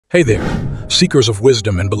Hey there, seekers of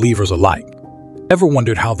wisdom and believers alike. Ever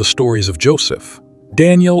wondered how the stories of Joseph,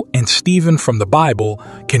 Daniel, and Stephen from the Bible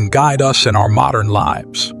can guide us in our modern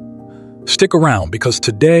lives? Stick around because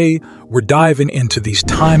today we're diving into these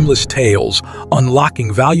timeless tales,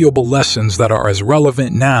 unlocking valuable lessons that are as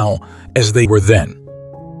relevant now as they were then.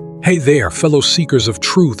 Hey there, fellow seekers of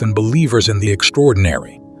truth and believers in the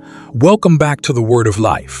extraordinary. Welcome back to the Word of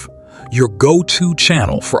Life, your go-to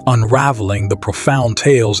channel for unraveling the profound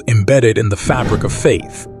tales embedded in the fabric of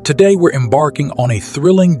faith. Today we're embarking on a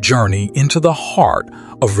thrilling journey into the heart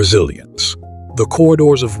of resilience, the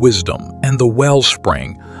corridors of wisdom, and the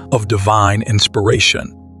wellspring of divine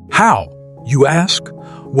inspiration. How, you ask?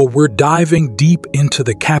 Well, we're diving deep into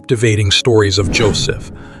the captivating stories of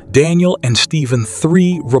Joseph, Daniel, and Stephen,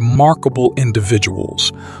 three remarkable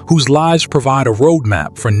individuals whose lives provide a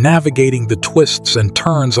roadmap for navigating the twists and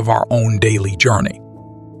turns of our own daily journey.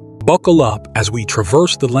 Buckle up as we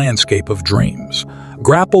traverse the landscape of dreams,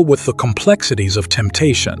 grapple with the complexities of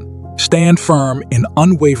temptation, stand firm in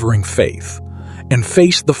unwavering faith, and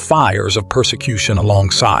face the fires of persecution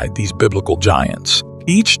alongside these biblical giants.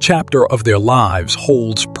 Each chapter of their lives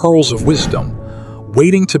holds pearls of wisdom,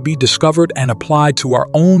 waiting to be discovered and applied to our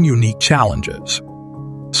own unique challenges.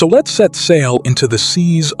 So let's set sail into the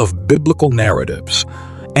seas of biblical narratives,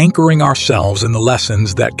 anchoring ourselves in the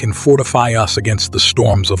lessons that can fortify us against the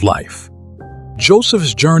storms of life.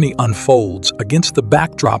 Joseph's journey unfolds against the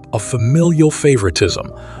backdrop of familial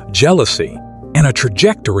favoritism, jealousy, and a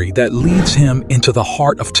trajectory that leads him into the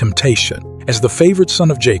heart of temptation. As the favored son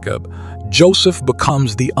of Jacob, Joseph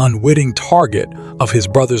becomes the unwitting target of his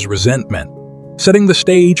brother's resentment, setting the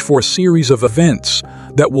stage for a series of events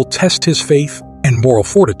that will test his faith and moral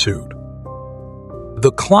fortitude.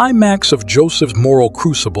 The climax of Joseph's moral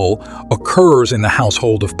crucible occurs in the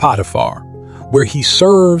household of Potiphar, where he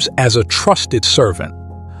serves as a trusted servant.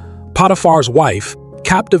 Potiphar's wife,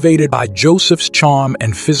 captivated by Joseph's charm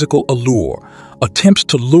and physical allure, attempts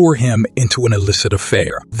to lure him into an illicit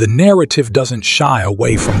affair. The narrative doesn't shy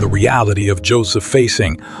away from the reality of Joseph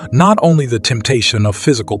facing not only the temptation of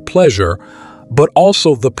physical pleasure, but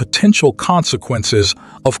also the potential consequences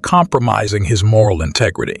of compromising his moral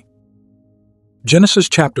integrity. Genesis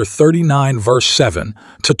chapter 39 verse 7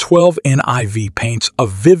 to 12 NIV paints a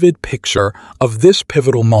vivid picture of this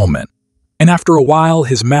pivotal moment. And after a while,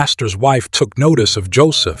 his master's wife took notice of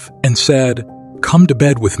Joseph and said, "Come to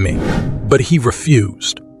bed with me." But he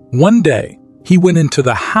refused. One day, he went into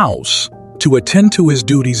the house to attend to his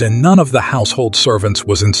duties and none of the household servants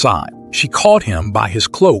was inside. She caught him by his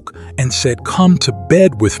cloak and said, "Come to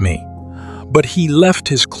bed with me." But he left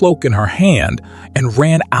his cloak in her hand and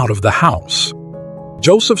ran out of the house.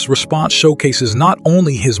 Joseph's response showcases not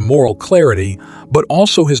only his moral clarity, but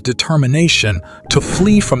also his determination to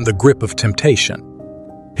flee from the grip of temptation.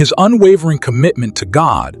 His unwavering commitment to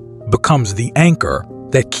God becomes the anchor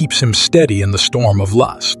that keeps him steady in the storm of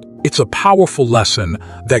lust. It's a powerful lesson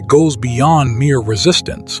that goes beyond mere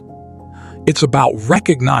resistance. It's about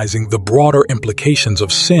recognizing the broader implications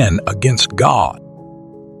of sin against God.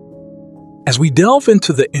 As we delve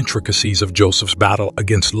into the intricacies of Joseph's battle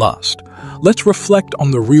against lust, let's reflect on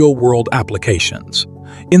the real-world applications.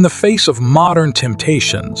 In the face of modern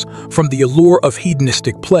temptations, from the allure of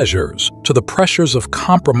hedonistic pleasures to the pressures of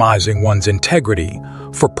compromising one's integrity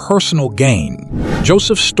for personal gain,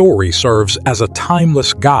 Joseph's story serves as a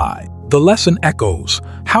timeless guide. The lesson echoes,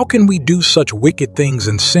 how can we do such wicked things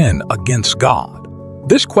and sin against God?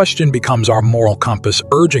 This question becomes our moral compass,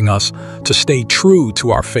 urging us to stay true to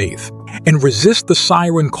our faith and resist the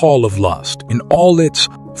siren call of lust in all its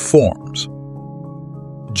forms.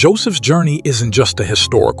 Joseph's journey isn't just a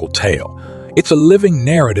historical tale. It's a living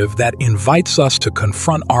narrative that invites us to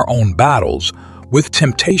confront our own battles, with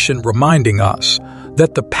temptation reminding us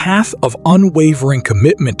that the path of unwavering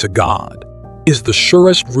commitment to God is the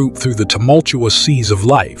surest route through the tumultuous seas of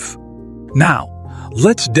life. Now,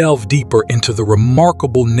 let's delve deeper into the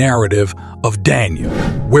remarkable narrative of Daniel,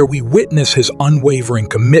 where we witness his unwavering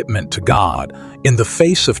commitment to God in the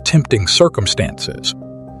face of tempting circumstances.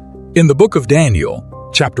 In the book of Daniel,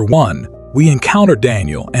 chapter 1, we encounter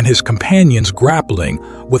Daniel and his companions grappling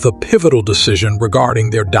with a pivotal decision regarding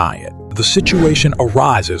their diet. The situation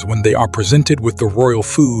arises when they are presented with the royal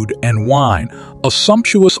food and wine, a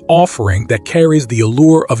sumptuous offering that carries the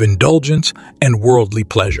allure of indulgence and worldly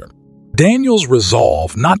pleasure. Daniel's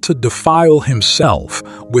resolve not to defile himself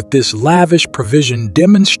with this lavish provision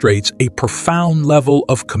demonstrates a profound level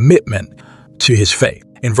of commitment to his faith.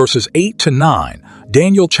 In verses 8 to 9,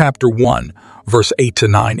 Daniel chapter 1, verse 8 to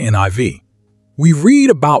 9 NIV, we read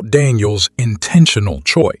about Daniel's intentional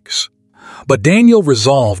choice. But Daniel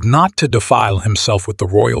resolved not to defile himself with the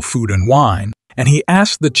royal food and wine, and he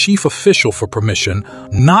asked the chief official for permission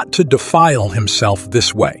not to defile himself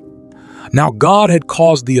this way. Now God had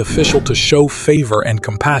caused the official to show favor and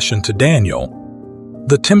compassion to Daniel.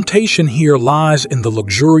 The temptation here lies in the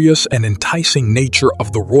luxurious and enticing nature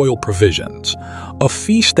of the royal provisions, a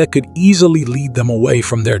feast that could easily lead them away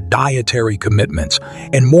from their dietary commitments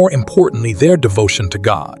and, more importantly, their devotion to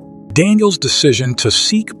God. Daniel's decision to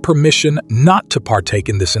seek permission not to partake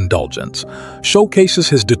in this indulgence showcases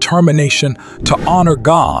his determination to honor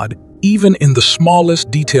God even in the smallest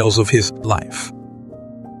details of his life.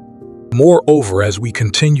 Moreover, as we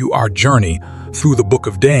continue our journey through the book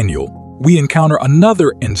of Daniel, we encounter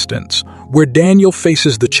another instance where Daniel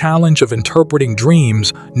faces the challenge of interpreting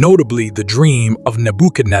dreams, notably the dream of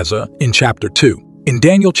Nebuchadnezzar in chapter 2. In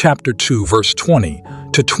Daniel chapter 2, verse 20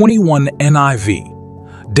 to 21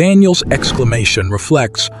 NIV, Daniel's exclamation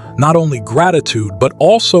reflects not only gratitude but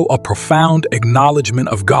also a profound acknowledgement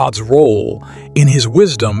of God's role in his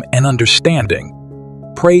wisdom and understanding.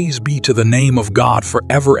 Praise be to the name of God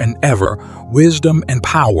forever and ever. Wisdom and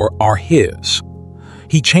power are his.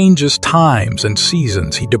 He changes times and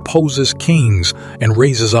seasons. He deposes kings and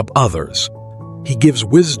raises up others. He gives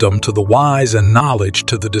wisdom to the wise and knowledge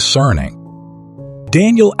to the discerning.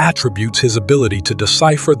 Daniel attributes his ability to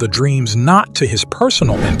decipher the dreams not to his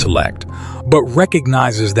personal intellect, but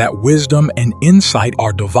recognizes that wisdom and insight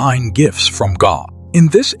are divine gifts from God. In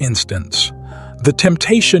this instance, the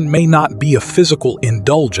temptation may not be a physical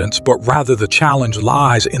indulgence, but rather the challenge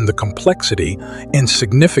lies in the complexity and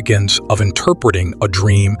significance of interpreting a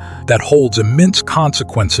dream that holds immense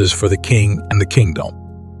consequences for the king and the kingdom.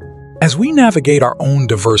 As we navigate our own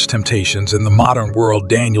diverse temptations in the modern world,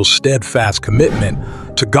 Daniel's steadfast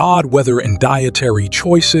commitment to God, whether in dietary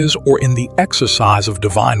choices or in the exercise of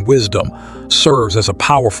divine wisdom, serves as a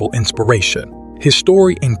powerful inspiration. His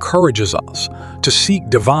story encourages us to seek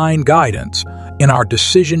divine guidance in our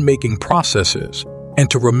decision-making processes and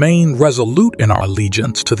to remain resolute in our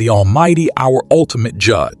allegiance to the Almighty, our ultimate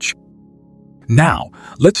judge. Now,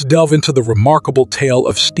 let's delve into the remarkable tale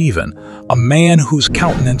of Stephen, a man whose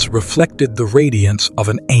countenance reflected the radiance of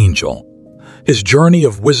an angel. His journey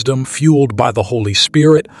of wisdom, fueled by the Holy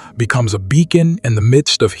Spirit, becomes a beacon in the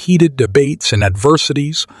midst of heated debates and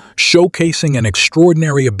adversities, showcasing an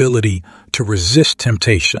extraordinary ability to resist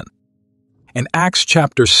temptation. In Acts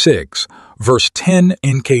chapter 6, verse 10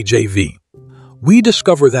 NKJV, we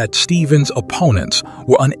discover that Stephen's opponents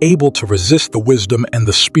were unable to resist the wisdom and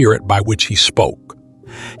the spirit by which he spoke.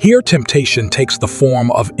 Here, temptation takes the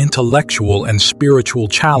form of intellectual and spiritual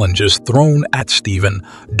challenges thrown at Stephen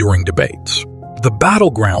during debates. The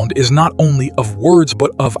battleground is not only of words but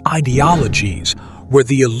of ideologies, where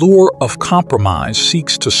the allure of compromise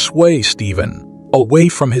seeks to sway Stephen away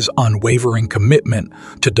from his unwavering commitment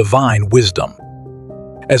to divine wisdom.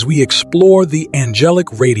 As we explore the angelic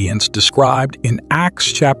radiance described in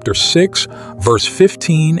Acts chapter 6, verse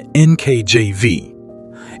 15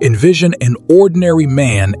 NKJV, envision an ordinary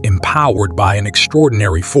man empowered by an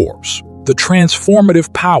extraordinary force. The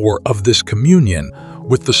transformative power of this communion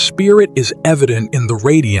with the Spirit is evident in the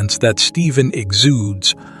radiance that Stephen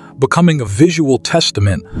exudes, becoming a visual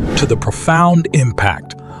testament to the profound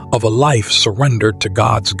impact of a life surrendered to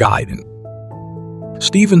God's guidance.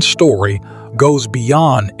 Stephen's story goes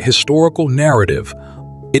beyond historical narrative.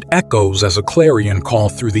 It echoes as a clarion call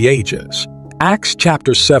through the ages. Acts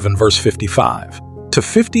chapter 7, verse 55 to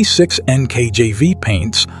 56 NKJV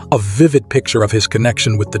paints a vivid picture of his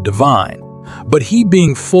connection with the divine. But he,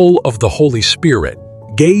 being full of the Holy Spirit,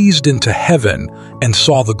 gazed into heaven and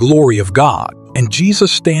saw the glory of God, and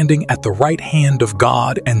Jesus standing at the right hand of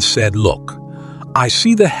God, and said, "Look, I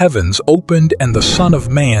see the heavens opened and the Son of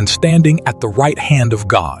Man standing at the right hand of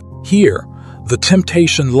God." Here, the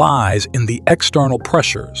temptation lies in the external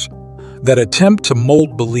pressures that attempt to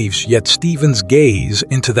mold beliefs, yet Stephen's gaze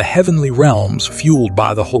into the heavenly realms, fueled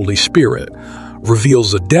by the Holy Spirit,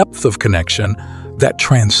 reveals a depth of connection that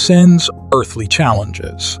transcends earthly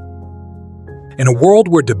challenges. In a world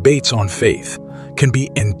where debates on faith can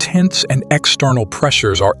be intense and external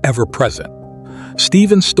pressures are ever present,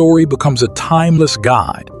 Stephen's story becomes a timeless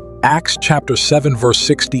guide. Acts chapter 7, verse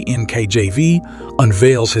 60 NKJV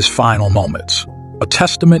unveils his final moments, a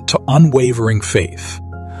testament to unwavering faith.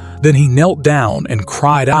 Then he knelt down and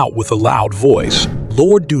cried out with a loud voice,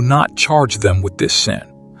 "Lord, do not charge them with this sin."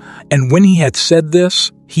 And when he had said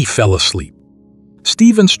this, he fell asleep.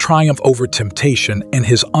 Stephen's triumph over temptation and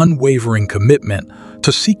his unwavering commitment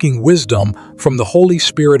to seeking wisdom from the Holy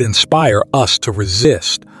Spirit inspire us to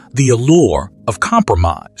resist the allure of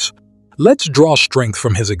compromise. Let's draw strength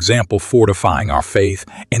from his example, fortifying our faith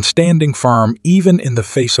and standing firm even in the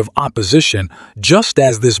face of opposition, just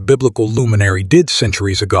as this biblical luminary did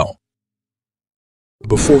centuries ago.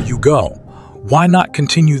 Before you go, why not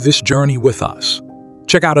continue this journey with us?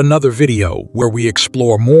 Check out another video where we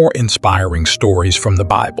explore more inspiring stories from the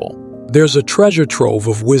Bible. There's a treasure trove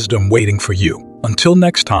of wisdom waiting for you. Until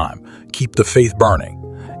next time, keep the faith burning.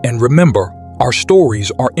 And remember, our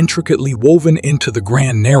stories are intricately woven into the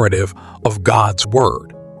grand narrative of God's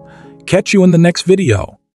Word. Catch you in the next video.